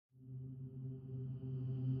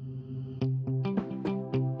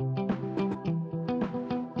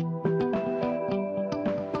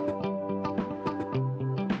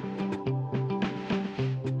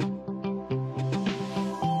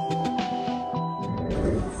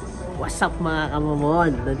What's up mga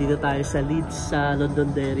kamamon? Nandito tayo sa LIDS sa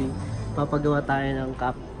Londonderry. Papagawa tayo ng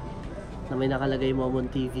cup na may nakalagay Momon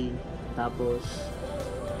TV. Tapos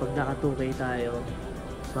pag naka 2K tayo,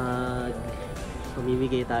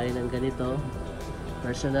 pamimigay tayo ng ganito,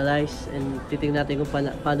 personalized, and titingnan natin kung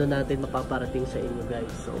paano natin mapaparating sa inyo guys.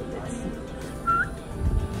 So let's see.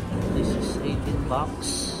 This is 18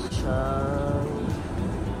 bucks.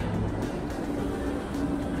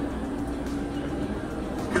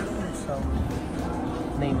 Some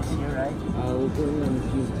names here, right? We're putting in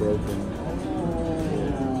he's broken.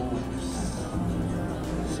 Oh.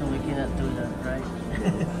 So we cannot do that, right?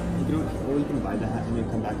 Or you can buy the hat and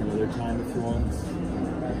then come back another time if you want.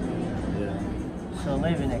 Yeah. So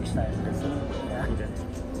maybe next time. Yeah. Okay.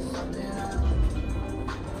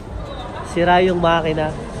 Sira yung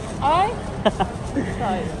makina. Ay?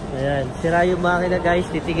 Ayan, sira yung makina guys.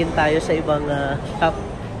 Titingin tayo sa ibang shop.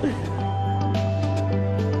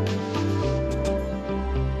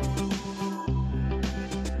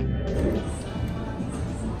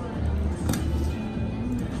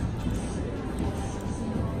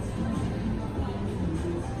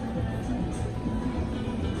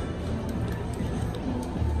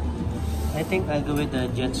 I think I'll go with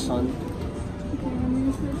the Jetson. Okay, let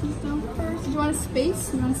me just write these down first. Do you want a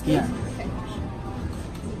space? You want a space? Yeah. Okay.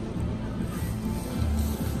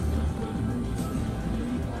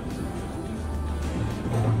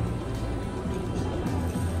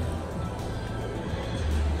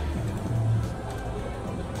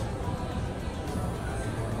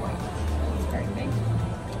 Very big.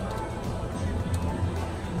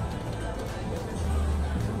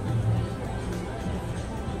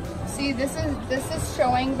 See, this is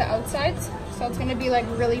showing the outsides, so it's gonna be like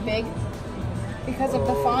really big because of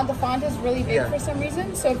the font. The font is really big for some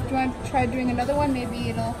reason. So if you want to try doing another one, maybe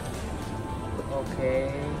it'll. Okay.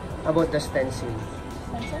 How about the stencil?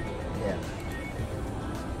 Stencil? Yeah.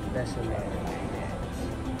 Doesn't matter.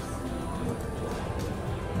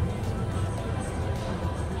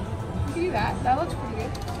 You can do that. That looks pretty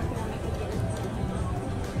good.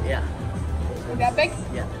 Yeah. Is that big?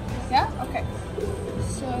 Yeah. Yeah. Okay.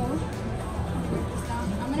 So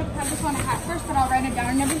I'm gonna have this on a hat first, but I'll write it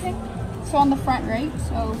down and everything. So on the front, right?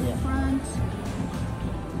 So Yeah. front.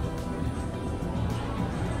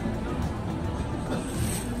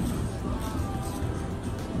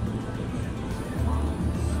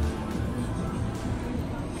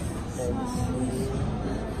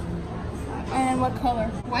 And what color?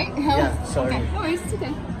 White? Yeah, sorry. Okay, no worries, it's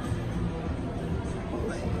okay.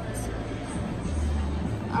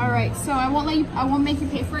 Alright, so I won't make you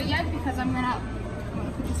pay for it yet because I'm gonna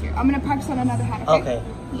put this here. I'm gonna practice on another hat, okay? Okay.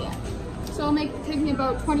 Yeah. So it'll take me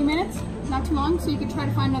about 20 minutes, not too long, so you can try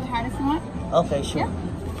to find another hat if you want. Okay, sure. Yeah.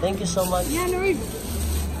 Thank you so much. Yeah, no worries.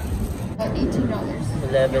 $18.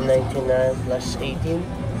 $11.99 plus 18.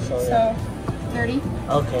 So, yeah. 30,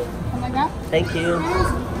 Okay. something like that. Thank you.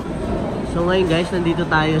 So ngayon guys, nandito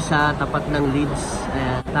tayo sa tapat ng LIDS.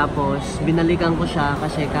 Ayan. Tapos binalikan ko siya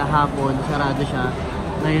kasi kahapon sarado siya.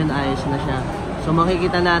 Ngayon ayos na siya. So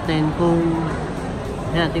makikita natin kung,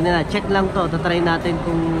 ayan, tingnan na, check lang to. Tatry natin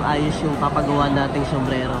kung ayos yung papagawa nating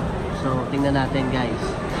sombrero. So tingnan natin guys.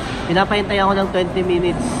 Pinapahintay ako ng 20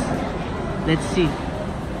 minutes. Let's see.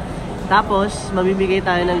 Tapos mamimigay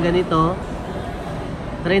tayo ng ganito.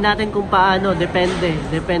 Try natin kung paano, depende.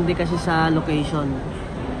 Depende kasi sa location.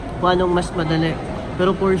 Kung anong mas madali.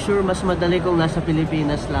 Pero for sure, mas madali kung nasa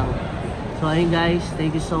Pilipinas lang. So ayun guys,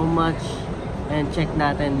 thank you so much. And check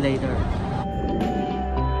natin later.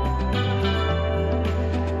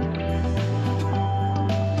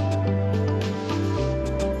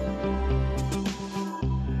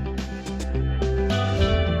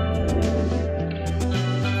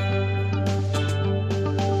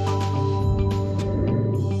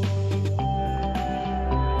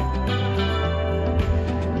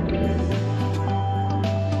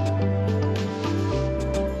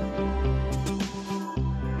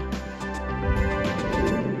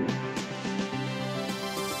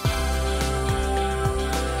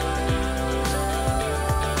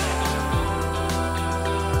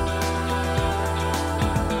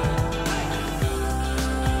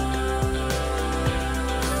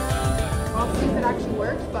 Actually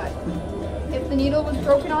works, but if the needle was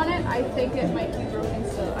broken on it, I think it might be broken,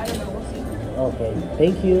 so I don't know, we'll see. Okay,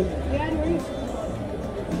 thank you. Yeah, no worries.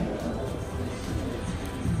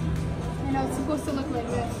 I know it's supposed to look like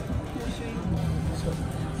this. I'll show you.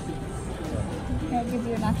 Yeah, I'll give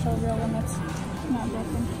you an actual real one that's not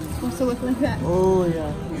broken. It's supposed to look like that. Oh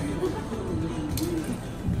yeah.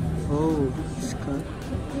 Oh, it's cut.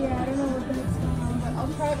 Yeah, I don't know what that's going on, but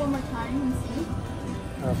I'll try it one more time and see.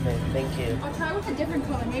 Okay, thank you. I'll try with a different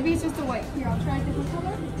color. Maybe it's just a white. Here, I'll try a different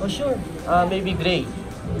color. Oh, sure. Maybe gray.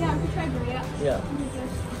 Yeah, we can try gray. Yeah. Yeah.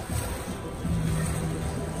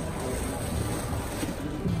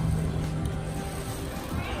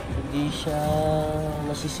 Hindi siya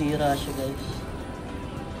masisira siya, guys.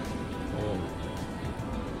 Ayan.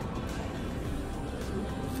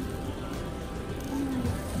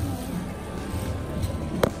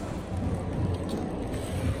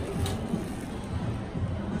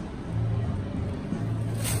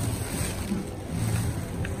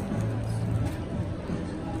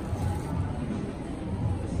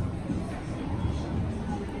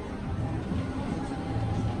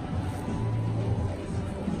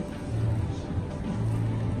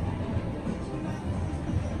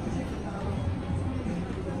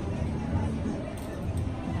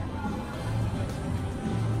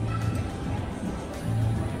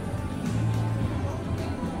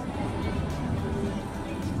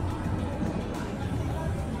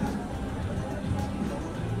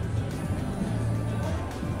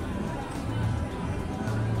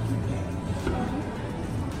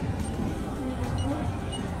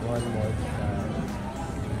 One more time.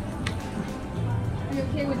 Are you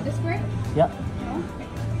okay with this gray? Yeah. No?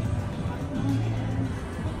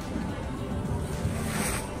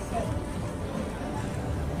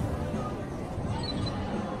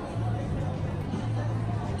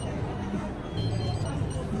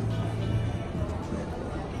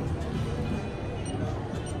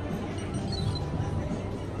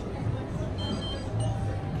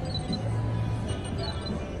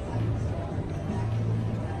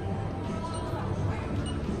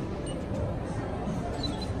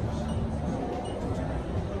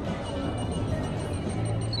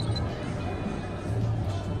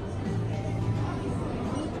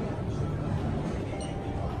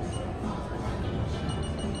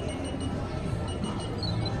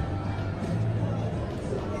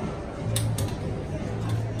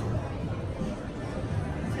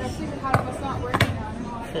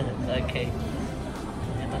 Okay. Okay.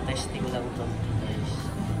 Ito, testing lang to, guys.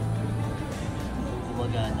 Kung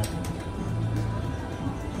gumagana.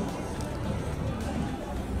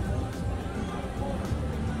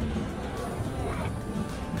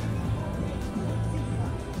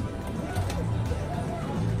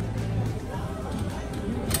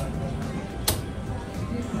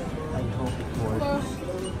 I hope it works.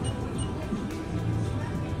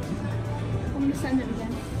 I'm gonna send it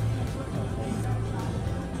again.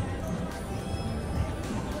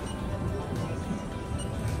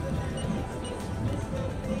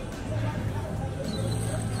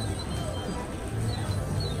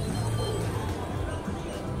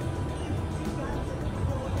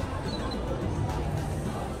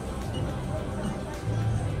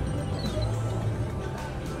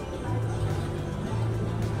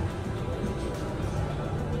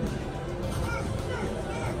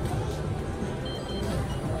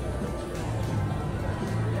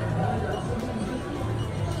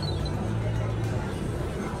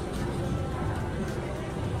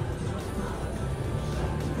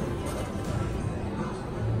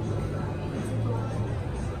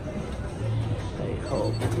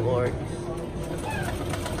 Hope it works.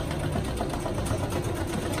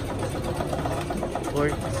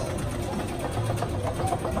 Works.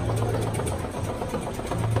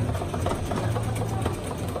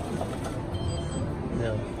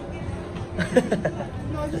 No.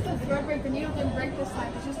 No, it's just a thread break. The needle didn't break this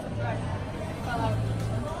time. It's just a thread. It fell out.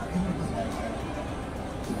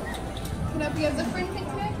 Can I be a zipper anything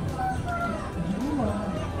today?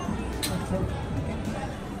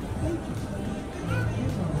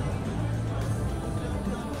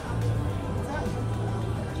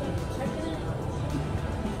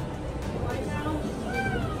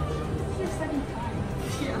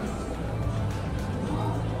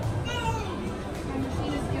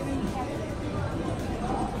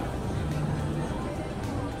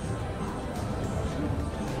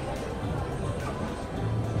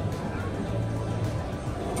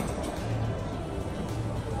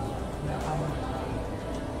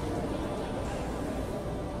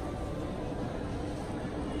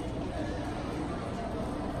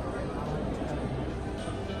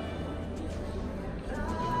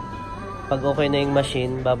 Pag okay na yung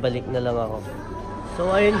machine, babalik na lang ako.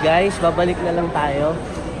 So ayun guys, babalik na lang tayo.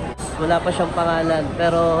 Wala pa siyang pangalan,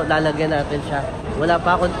 pero lalagyan natin siya. Wala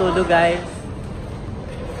pa akong tulo guys.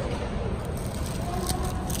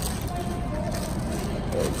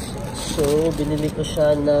 So binili ko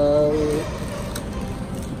siya ng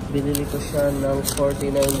 $49.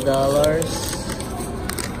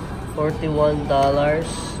 $41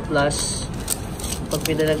 plus pag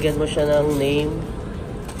pinalagyan mo siya ng name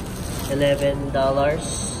 $11.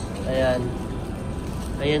 Ayan.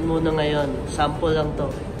 Ayan muna ngayon. Sample lang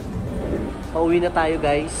to. Pauwi na tayo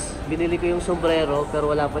guys. Binili ko yung sombrero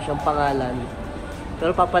pero wala pa siyang pangalan.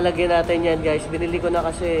 Pero papalagyan natin yan guys. Binili ko na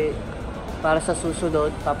kasi para sa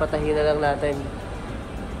susunod. Papatahin na lang natin.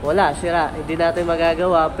 Wala, sira. Hindi natin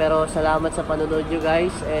magagawa. Pero salamat sa panonood nyo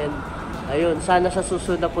guys. And ayun, sana sa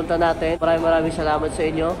susunod na punta natin. Maraming salamat sa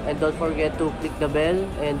inyo. And don't forget to click the bell.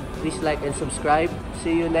 And please like and subscribe.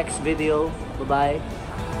 See you next video. Bye-bye.